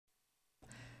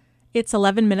It's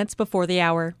 11 minutes before the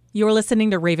hour. You're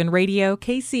listening to Raven Radio,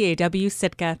 KCAW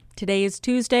Sitka. Today is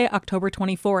Tuesday, October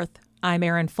 24th. I'm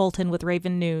Erin Fulton with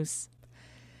Raven News.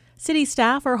 City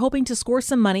staff are hoping to score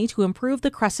some money to improve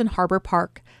the Crescent Harbor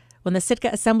Park. When the Sitka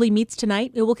Assembly meets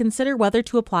tonight, it will consider whether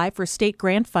to apply for state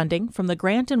grant funding from the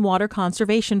Grant and Water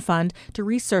Conservation Fund to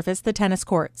resurface the tennis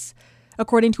courts.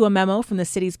 According to a memo from the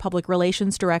city's public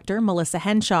relations director, Melissa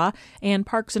Henshaw, and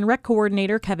Parks and Rec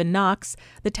coordinator Kevin Knox,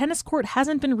 the tennis court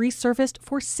hasn't been resurfaced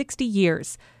for 60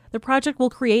 years. The project will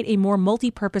create a more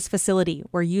multi-purpose facility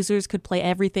where users could play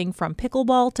everything from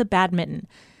pickleball to badminton.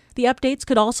 The updates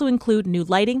could also include new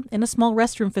lighting and a small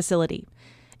restroom facility.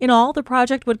 In all, the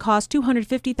project would cost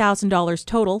 $250,000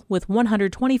 total, with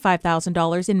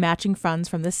 $125,000 in matching funds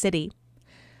from the city.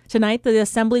 Tonight, the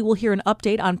Assembly will hear an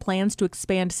update on plans to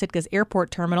expand Sitka's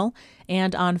airport terminal,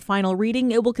 and on final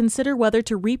reading, it will consider whether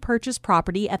to repurchase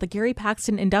property at the Gary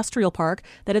Paxton Industrial Park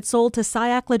that it sold to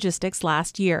SIAC Logistics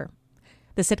last year.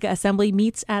 The Sitka Assembly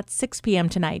meets at 6 p.m.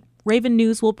 tonight. Raven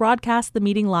News will broadcast the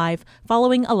meeting live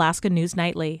following Alaska News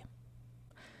Nightly.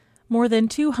 More than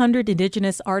 200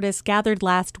 Indigenous artists gathered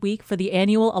last week for the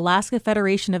annual Alaska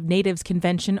Federation of Natives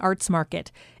Convention Arts Market,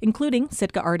 including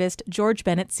Sitka artist George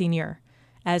Bennett Sr.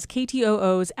 As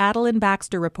KTOO's Adeline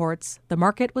Baxter reports, the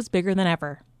market was bigger than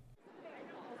ever.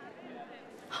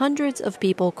 Hundreds of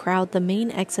people crowd the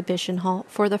main exhibition hall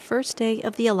for the first day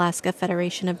of the Alaska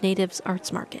Federation of Natives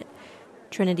Arts Market.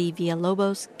 Trinity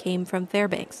Villalobos came from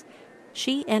Fairbanks.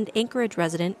 She and Anchorage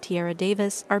resident Tiara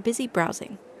Davis are busy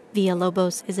browsing.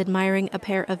 Villalobos is admiring a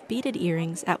pair of beaded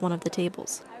earrings at one of the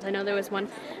tables. I know there was one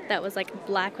that was like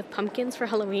black with pumpkins for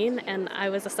Halloween, and I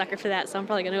was a sucker for that, so I'm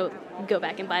probably going to go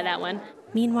back and buy that one.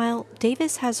 Meanwhile,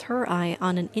 Davis has her eye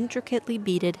on an intricately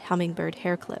beaded hummingbird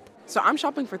hair clip. So I'm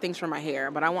shopping for things for my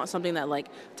hair, but I want something that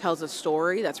tells a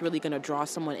story that's really going to draw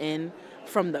someone in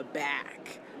from the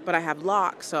back. But I have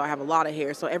locks, so I have a lot of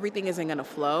hair, so everything isn't going to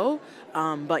flow.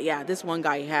 But yeah, this one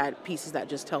guy had pieces that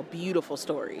just tell beautiful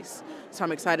stories. So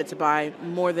I'm excited to buy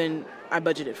more than I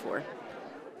budgeted for.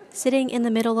 Sitting in the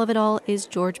middle of it all is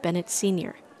George Bennett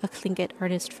Sr., a Tlingit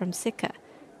artist from Sitka.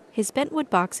 His bentwood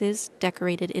boxes,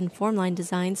 decorated in formline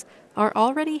designs, are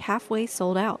already halfway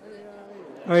sold out.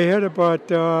 I had about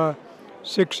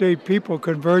 6-8 people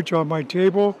converge on my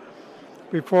table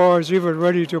before I was even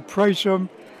ready to price them.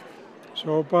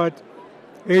 So about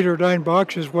 8 or 9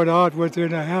 boxes went out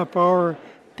within a half hour.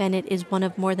 Bennett is one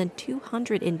of more than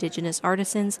 200 Indigenous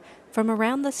artisans from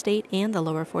around the state and the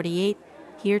lower 48,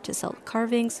 here to sell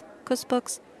carvings,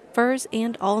 kusbooks, furs,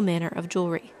 and all manner of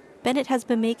jewelry. Bennett has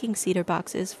been making cedar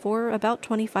boxes for about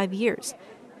 25 years.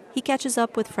 He catches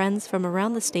up with friends from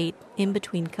around the state in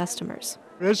between customers.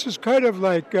 This is kind of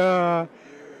like the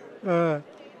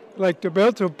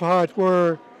melting pot,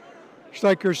 where it's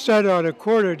like you're set on a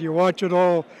corner and you watch it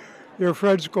all, your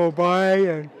friends go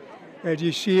by and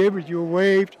you see him and you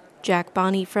waved. Jack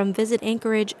Bonney from Visit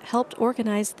Anchorage helped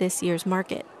organize this year's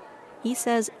market. He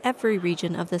says every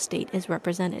region of the state is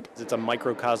represented. It's a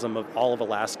microcosm of all of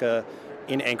Alaska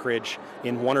in Anchorage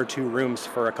in 1 or 2 rooms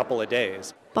for a couple of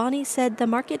days. Bonney said the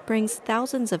market brings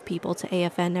thousands of people to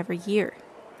AFN every year.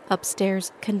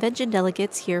 Upstairs, convention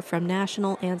delegates hear from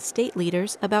national and state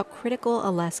leaders about critical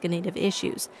Alaska Native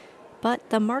issues. But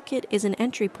the market is an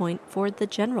entry point for the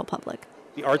general public.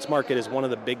 The arts market is one of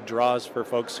the big draws for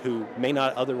folks who may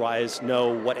not otherwise know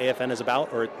what AFN is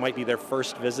about, or it might be their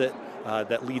first visit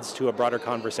that leads to a broader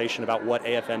conversation about what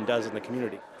AFN does in the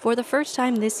community. For the first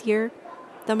time this year,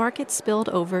 the market spilled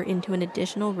over into an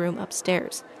additional room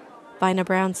upstairs. Vina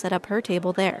Brown set up her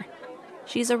table there.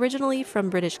 She's originally from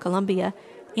British Columbia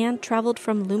and traveled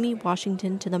from Lumi,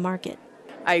 Washington to the market.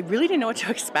 I really didn't know what to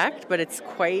expect, but it's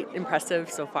quite impressive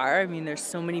so far. I mean, there's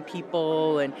so many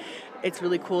people, and it's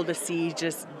really cool to see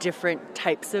just different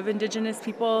types of Indigenous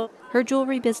people. Her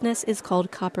jewelry business is called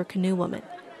Copper Canoe Woman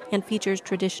and features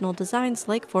traditional designs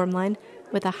like formline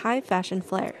with a high fashion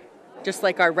flair. Just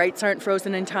like our rights aren't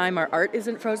frozen in time, our art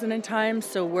isn't frozen in time,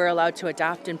 so we're allowed to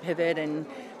adapt and pivot and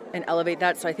elevate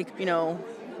that. So I think,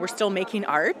 we're still making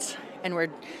art, and we're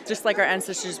just like our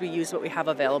ancestors, we use what we have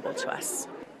available to us.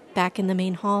 Back in the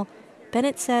main hall,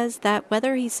 Bennett says that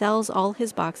whether he sells all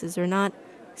his boxes or not,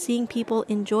 seeing people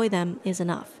enjoy them is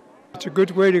enough. It's a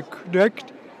good way to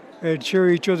connect and share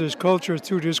each other's culture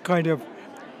through this kind of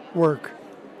work.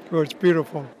 So it's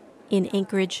beautiful. In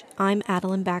Anchorage, I'm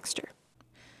Adeline Baxter.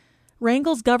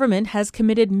 Wrangell's government has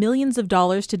committed millions of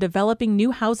dollars to developing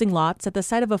new housing lots at the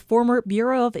site of a former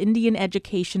Bureau of Indian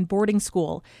Education boarding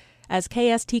school. As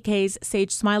KSTK's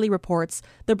Sage Smiley reports,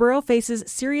 the borough faces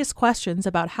serious questions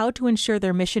about how to ensure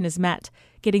their mission is met,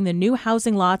 getting the new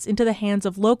housing lots into the hands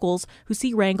of locals who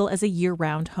see Wrangell as a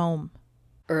year-round home.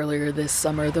 Earlier this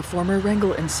summer, the former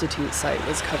Wrangell Institute site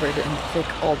was covered in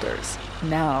thick alders.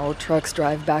 Now, trucks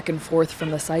drive back and forth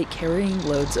from the site carrying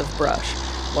loads of brush.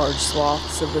 Large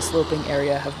swaths of the sloping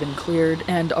area have been cleared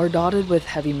and are dotted with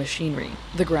heavy machinery.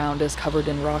 The ground is covered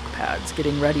in rock pads,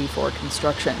 getting ready for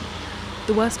construction.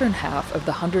 The western half of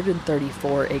the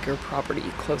 134-acre property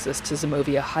closest to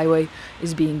Zimovia Highway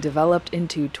is being developed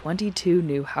into 22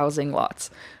 new housing lots.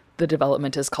 The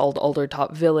development is called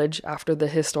Aldertop Village after the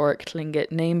historic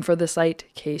Tlingit name for the site,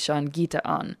 Keishan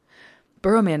Gitaan.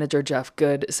 Borough Manager Jeff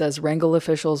Good says Wrangell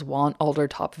officials want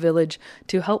Aldertop Village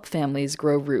to help families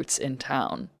grow roots in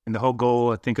town. And the whole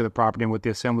goal, I think, of the property and what the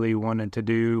assembly wanted to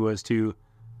do was to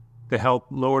help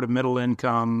lower to middle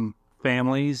income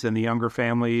families and the younger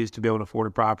families to be able to afford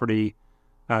a property,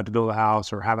 to build a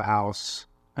house or have a house,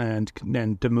 and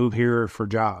to move here for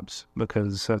jobs,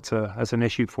 because that's an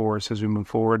issue for us as we move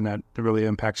forward, and that really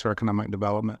impacts our economic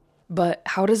development. But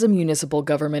how does a municipal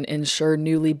government ensure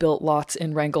newly built lots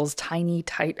in Wrangell's tiny,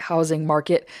 tight housing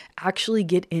market actually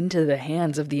get into the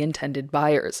hands of the intended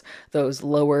buyers, those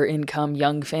lower-income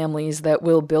young families that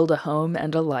will build a home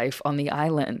and a life on the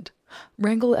island?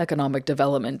 Wrangell Economic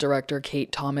Development Director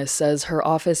Kate Thomas says her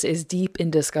office is deep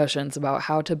in discussions about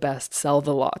how to best sell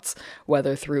the lots,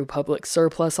 whether through public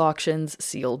surplus auctions,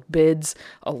 sealed bids,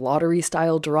 a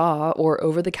lottery-style draw, or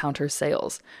over-the-counter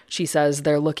sales. She says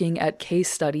they're looking at case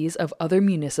studies of other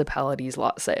municipalities'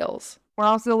 lot sales. We're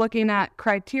also looking at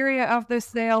criteria of the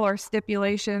sale or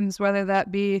stipulations, whether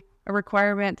that be a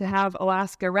requirement to have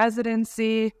Alaska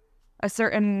residency, a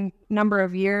certain number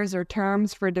of years or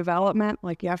terms for development,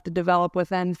 like you have to develop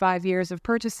within 5 years of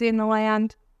purchasing the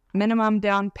land, minimum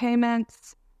down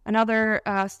payments. Another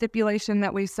stipulation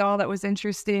that we saw that was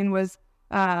interesting was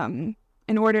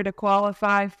in order to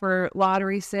qualify for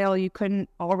lottery sale, you couldn't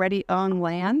already own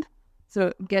land. So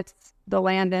it gets the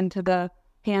land into the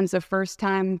hands of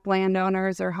first-time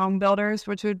landowners or home builders,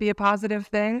 which would be a positive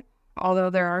thing, although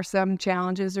there are some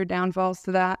challenges or downfalls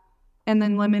to that. And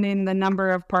then limiting the number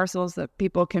of parcels that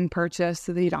people can purchase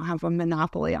so that you don't have a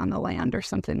monopoly on the land or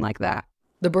something like that.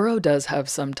 The borough does have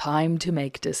some time to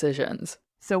make decisions.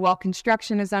 So while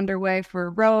construction is underway for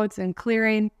roads and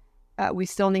clearing, we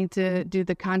still need to do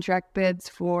the contract bids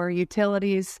for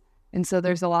utilities. And so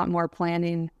there's a lot more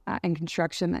planning and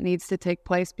construction that needs to take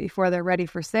place before they're ready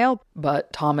for sale.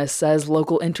 But Thomas says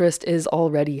local interest is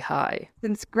already high.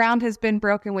 Since ground has been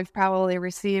broken, we've probably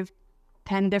received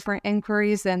 10 different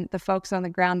inquiries, and the folks on the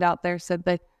ground out there said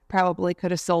they probably could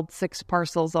have sold 6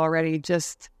 parcels already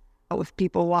just with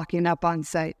people walking up on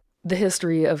site. The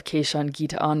history of Keishan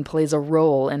Gitaan plays a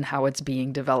role in how it's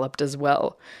being developed as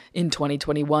well. In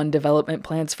 2021, development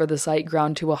plans for the site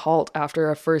ground to a halt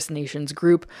after a First Nations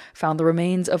group found the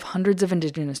remains of hundreds of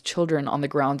Indigenous children on the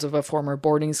grounds of a former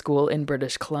boarding school in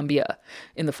British Columbia.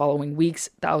 In the following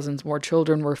weeks, thousands more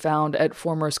children were found at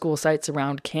former school sites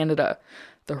around Canada.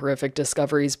 The horrific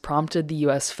discoveries prompted the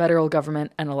U.S. federal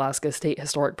government and Alaska State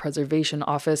Historic Preservation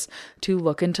Office to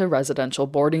look into residential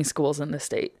boarding schools in the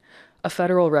state. A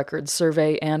federal records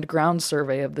survey and ground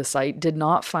survey of the site did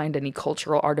not find any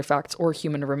cultural artifacts or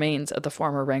human remains at the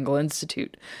former Wrangell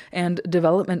Institute, and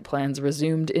development plans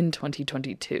resumed in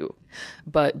 2022.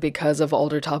 But because of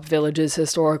Aldertop Village's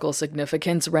historical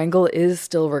significance, Wrangell is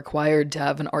still required to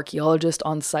have an archaeologist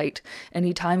on site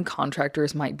anytime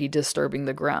contractors might be disturbing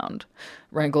the ground.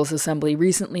 Wrangell's assembly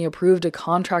recently approved a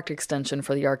contract extension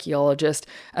for the archaeologist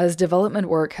as development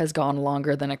work has gone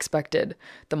longer than expected.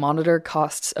 The monitor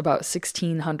costs about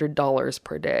 $1,600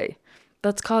 per day.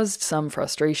 That's caused some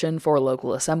frustration for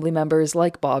local assembly members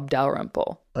like Bob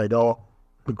Dalrymple. I don't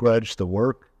begrudge the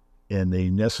work and the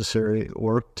necessary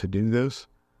work to do this.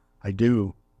 I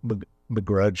do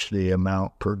begrudge the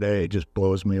amount per day. It just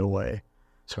blows me away.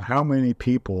 So how many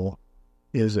people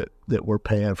is it that we're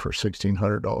paying for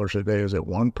 $1,600 a day? Is it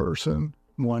one person?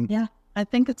 One? Yeah, I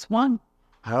think it's one.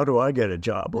 How do I get a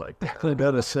job like that? I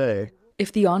gotta say.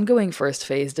 If the ongoing first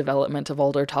phase development of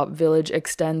Aldertop Village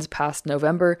extends past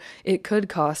November, it could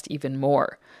cost even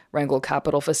more. Wrangell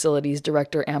Capital Facilities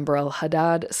Director Amber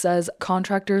El-Haddad says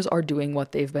contractors are doing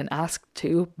what they've been asked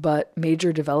to, but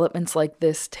major developments like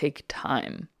this take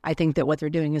time. I think that what they're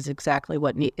doing is exactly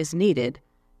what is needed.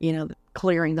 You know,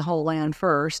 clearing the whole land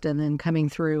first and then coming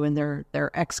through and they're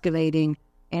excavating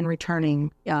and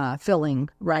returning, filling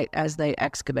right as they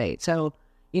excavate. So,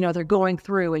 you know, they're going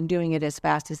through and doing it as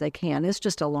fast as they can. It's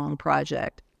just a long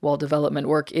project. While development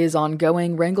work is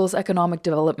ongoing, Wrangell's Economic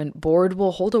Development Board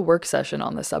will hold a work session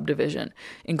on the subdivision,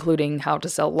 including how to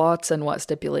sell lots and what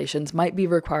stipulations might be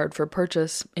required for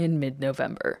purchase in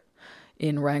mid-November.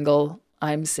 In Wrangell,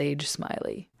 I'm Sage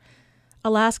Smiley.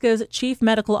 Alaska's Chief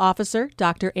Medical Officer,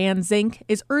 Dr. Ann Zink,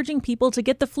 is urging people to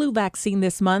get the flu vaccine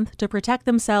this month to protect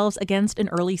themselves against an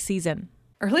early season.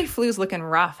 Early flu's looking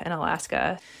rough in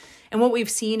Alaska. And what we've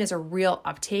seen is a real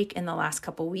uptake in the last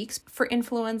couple weeks for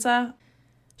influenza.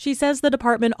 She says the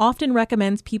department often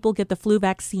recommends people get the flu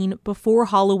vaccine before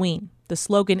Halloween. The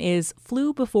slogan is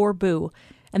 "Flu Before Boo,"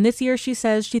 and this year she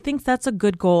says she thinks that's a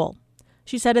good goal.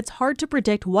 She said it's hard to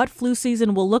predict what flu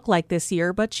season will look like this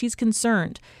year, but she's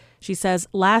concerned. She says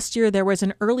last year there was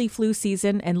an early flu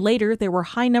season, and later there were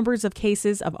high numbers of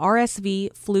cases of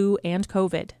RSV, flu, and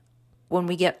COVID. When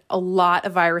we get a lot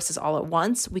of viruses all at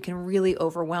once, we can really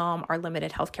overwhelm our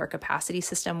limited healthcare capacity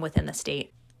system within the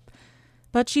state.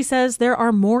 But she says there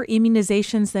are more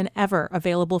immunizations than ever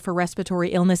available for respiratory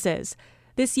illnesses.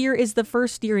 This year is the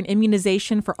first year an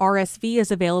immunization for RSV is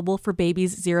available for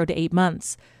babies 0 to 8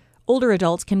 months. Older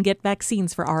adults can get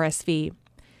vaccines for RSV.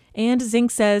 And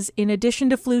Zink says, in addition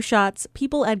to flu shots,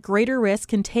 people at greater risk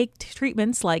can take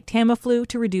treatments like Tamiflu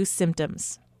to reduce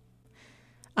symptoms.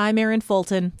 I'm Erin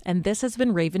Fulton, and this has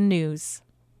been Raven News.